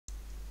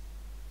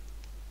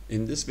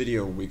In this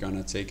video we're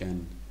gonna take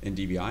an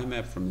NDVI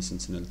map from the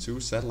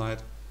Sentinel-2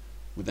 satellite.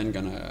 We're then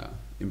gonna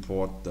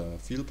import the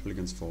field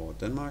polygons for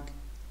Denmark.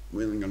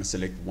 We're then gonna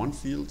select one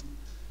field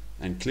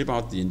and clip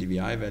out the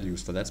NDVI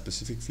values for that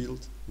specific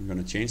field. We're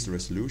gonna change the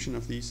resolution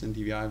of these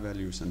NDVI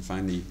values and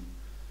finally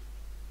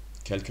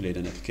calculate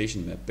an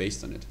application map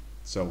based on it.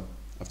 So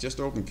I've just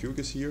opened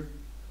QGIS here.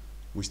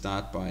 We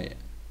start by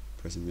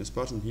pressing this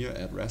button here,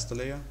 add raster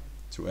layer,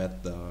 to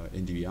add the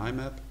NDVI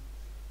map.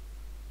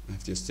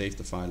 I've just saved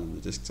the file on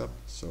the desktop,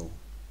 so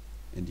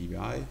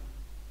NDVI,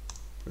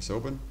 press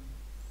open.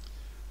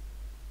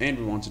 And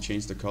we want to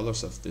change the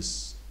colors of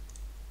this.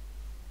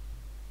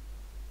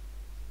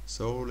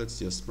 So let's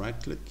just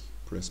right click,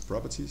 press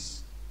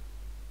properties,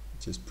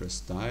 just press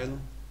style,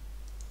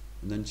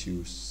 and then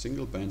choose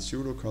single band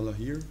pseudo color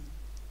here.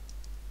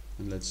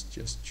 And let's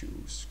just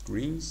choose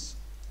greens,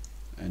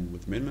 and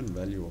with minimum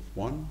value of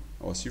 1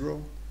 or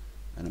 0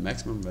 and a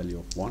maximum value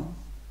of 1.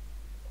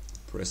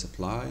 Press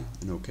apply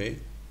and OK.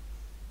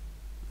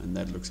 And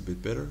that looks a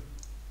bit better.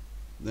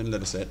 Then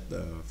let us add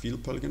the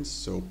field polygons.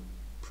 So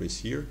press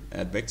here,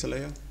 add vector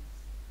layer,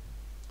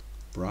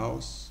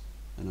 browse,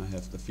 and I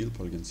have the field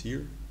polygons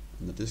here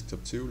on the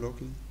desktop too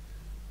locally.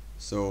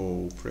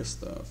 So press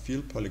the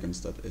field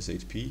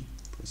polygons.shp,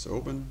 press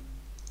open,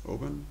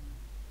 open.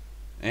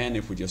 And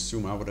if we just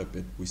zoom out a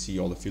bit, we see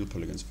all the field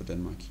polygons for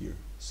Denmark here.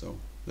 So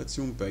let's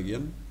zoom back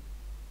in.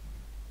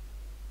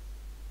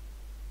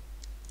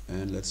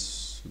 And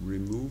let's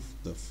remove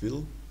the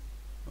fill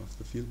of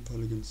the field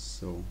polygons.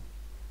 So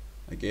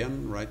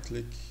again, right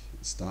click,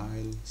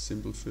 style,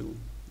 simple fill,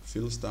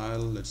 fill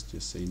style, let's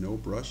just say no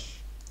brush.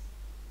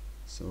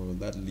 So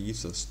that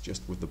leaves us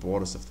just with the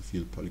borders of the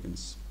field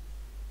polygons.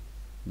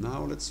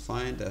 Now let's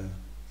find a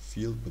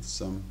field with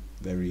some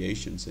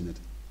variations in it.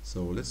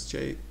 So let's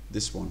check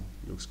this one,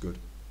 looks good.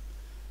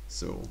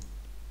 So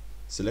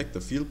select the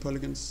field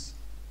polygons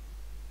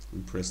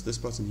and press this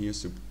button here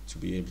to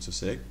be able to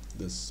select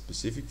the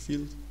specific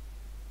field.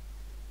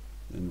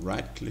 Then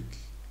right click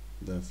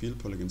the field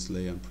polygons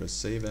layer and press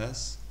save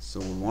as. So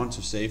we want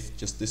to save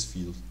just this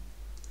field.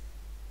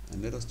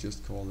 And let us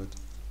just call it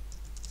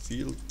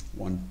field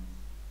 1.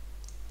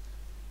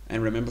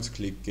 And remember to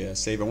click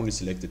save only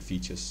selected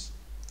features.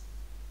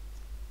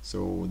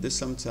 So this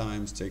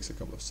sometimes takes a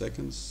couple of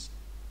seconds.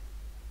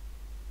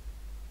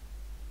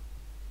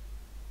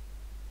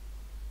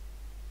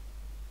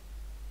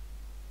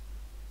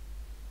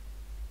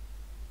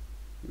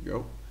 Here we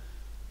go.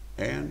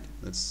 And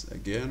let's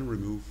again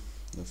remove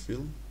the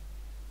fill.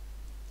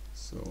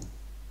 So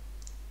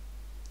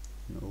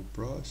no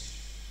brush.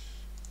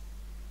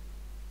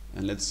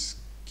 And let's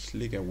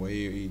click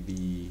away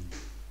the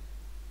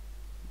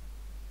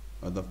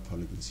other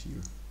polygons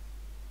here.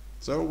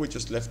 So we're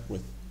just left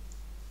with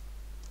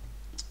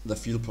the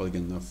field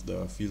polygon of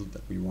the field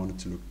that we wanted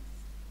to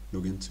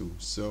look into.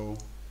 So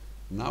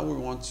now we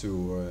want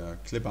to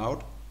clip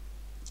out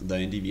the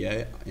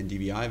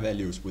NDVI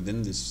values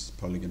within this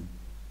polygon.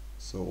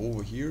 So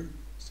over here,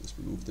 let's just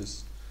remove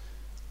this.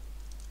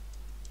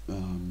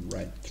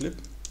 Right clip,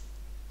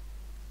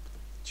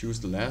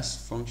 choose the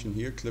last function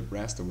here, clip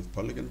raster with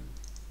polygon,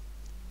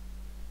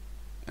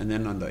 and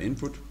then under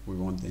input we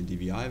want the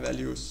NDVI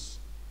values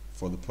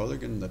for the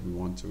polygon that we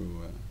want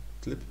to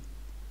clip.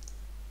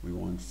 We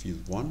want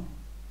field 1,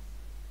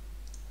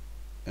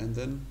 and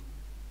then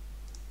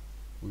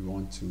we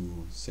want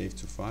to save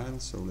to file,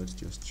 so let's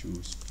just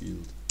choose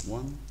field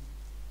 1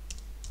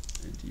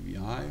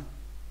 NDVI,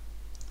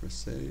 press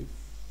save.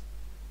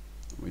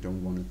 We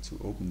don't want it to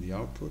open the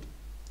output.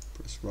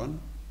 Press run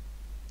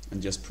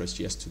and just press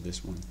yes to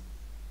this one.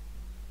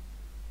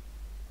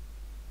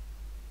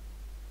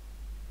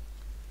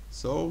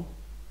 So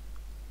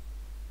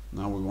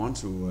now we want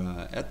to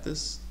add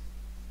this.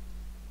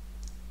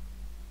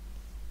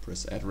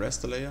 Press add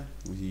raster layer.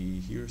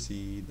 We here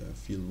see the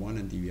field 1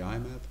 and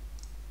NDVI map.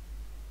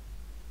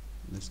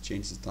 Let's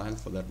change the style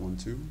for that one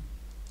too.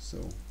 So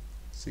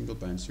single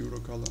band pseudo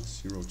color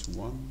 0 to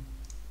 1.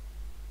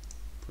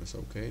 Press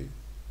OK.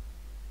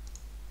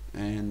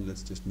 And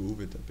let's just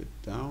move it a bit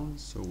down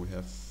so we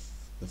have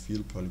the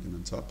field polygon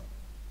on top.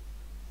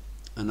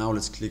 And now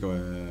let's click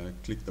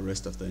the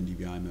rest of the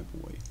NDVI map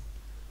away.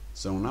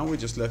 So now we're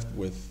just left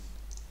with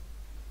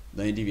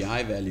the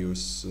NDVI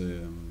values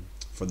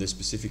for this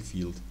specific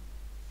field.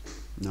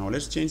 Now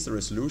let's change the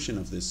resolution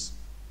of this.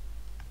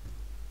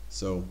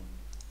 So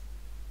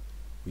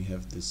we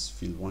have this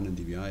field 1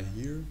 NDVI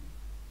here.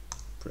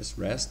 Press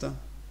raster,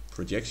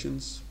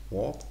 projections,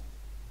 warp.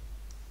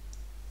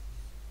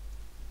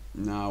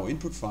 Now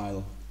input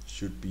file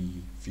should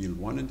be field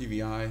 1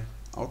 NDVI,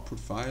 output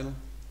file,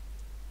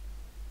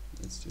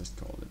 let's just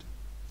call it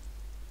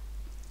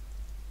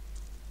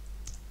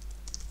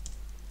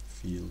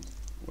field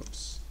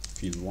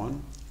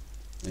 1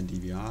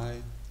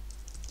 NDVI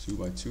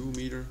 2x2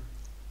 meter.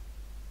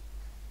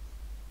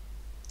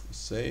 Press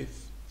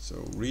save. So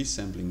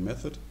resampling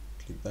method,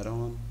 click that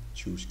on,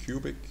 choose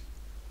cubic.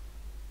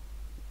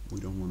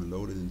 We don't want to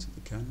load it into the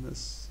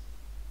canvas.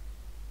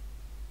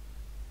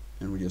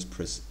 And we just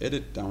press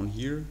edit down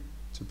here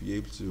to be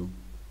able to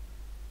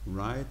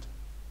write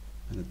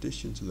an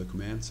addition to the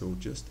command. So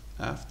just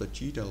after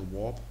GDAL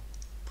warp,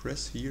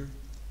 press here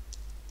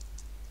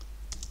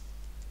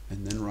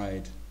and then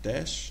write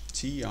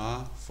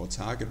 -tr for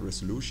target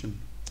resolution,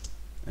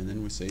 and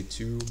then we say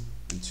 2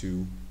 and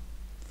 2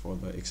 for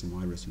the X and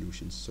Y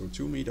resolutions. So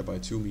 2 meter by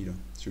 2 meter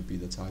should be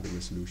the target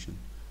resolution,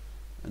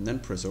 and then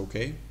press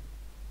OK.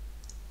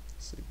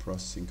 Say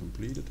processing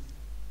completed.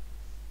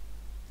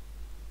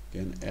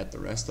 Again, add the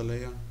raster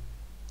layer,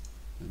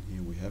 and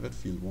here we have it,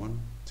 field 1,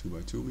 2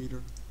 by 2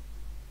 meter.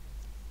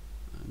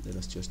 And let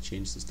us just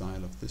change the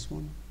style of this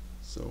one.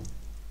 So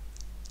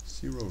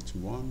 0 to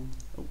 1,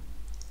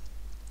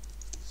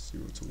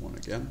 0 to 1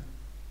 again.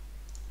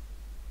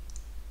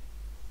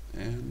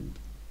 And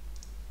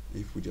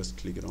if we just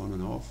click it on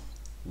and off,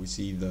 we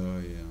see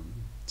the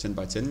 10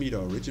 by 10 meter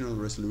original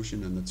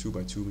resolution and the 2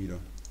 by 2 meter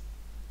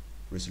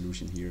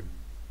resolution here.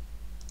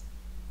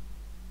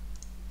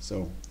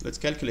 So let's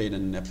calculate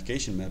an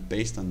application map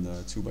based on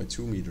the 2 by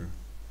 2 meter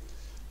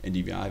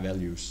NDVI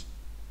values.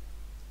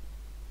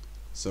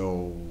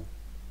 So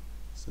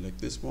select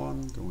this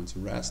one, go into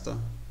raster,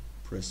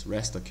 press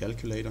raster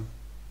calculator,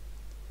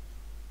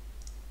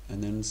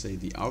 and then say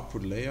the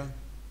output layer,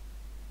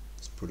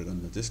 let's put it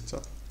on the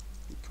desktop,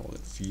 we call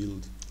it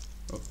field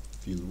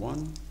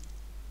 1,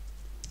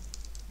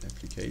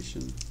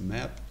 application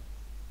map,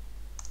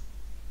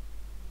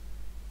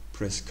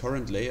 press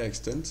current layer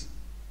extend.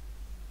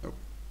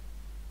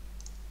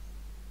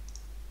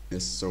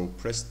 Yes, so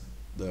press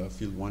the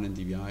field 1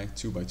 NDVI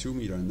 2 by 2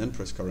 meter and then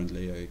press current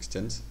layer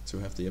extend to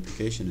have the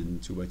application in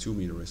 2 by 2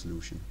 meter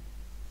resolution.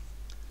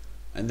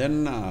 And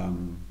then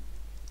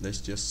let's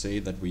just say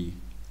that we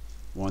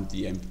want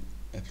the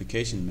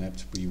application map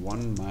to be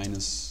 1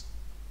 minus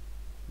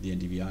the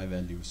NDVI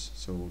values.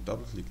 So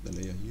double click the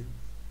layer here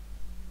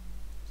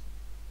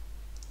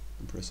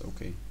and press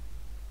OK.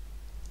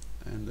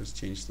 And let's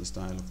change the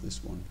style of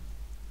this one.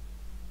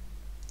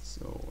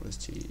 So let's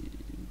change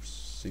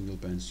single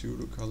band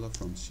pseudo color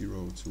from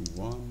 0 to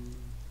 1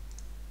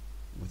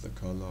 with the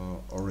color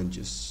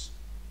oranges.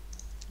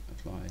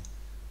 Apply.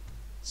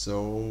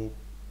 So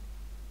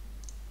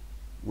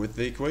with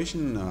the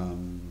equation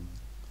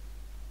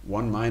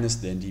 1 minus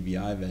the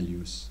NDVI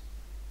values,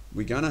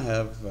 we're gonna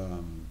have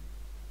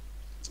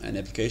an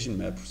application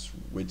map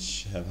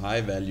which have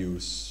high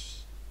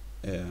values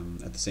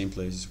at the same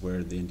places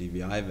where the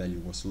NDVI value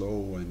was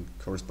low, and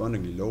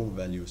correspondingly low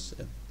values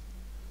at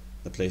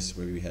the places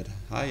where we had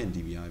high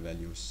NDVI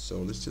values.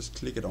 So let's just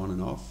click it on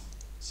and off,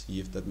 see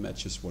if that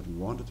matches what we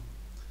wanted,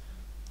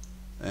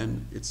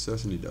 and it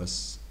certainly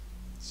does.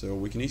 So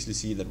we can easily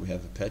see that we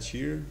have a patch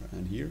here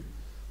and here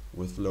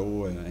with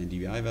low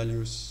NDVI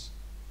values,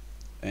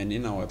 and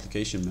in our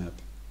application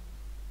map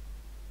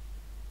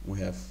we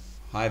have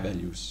high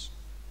values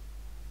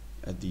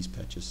at these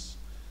patches.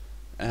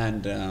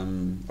 And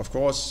of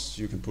course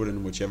you can put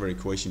in whichever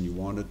equation you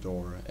wanted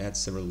or add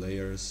several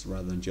layers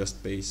rather than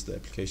just base the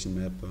application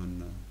map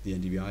on the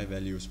NDVI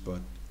values,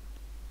 but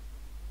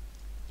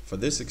for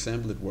this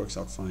example it works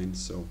out fine.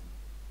 So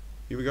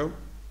here we go.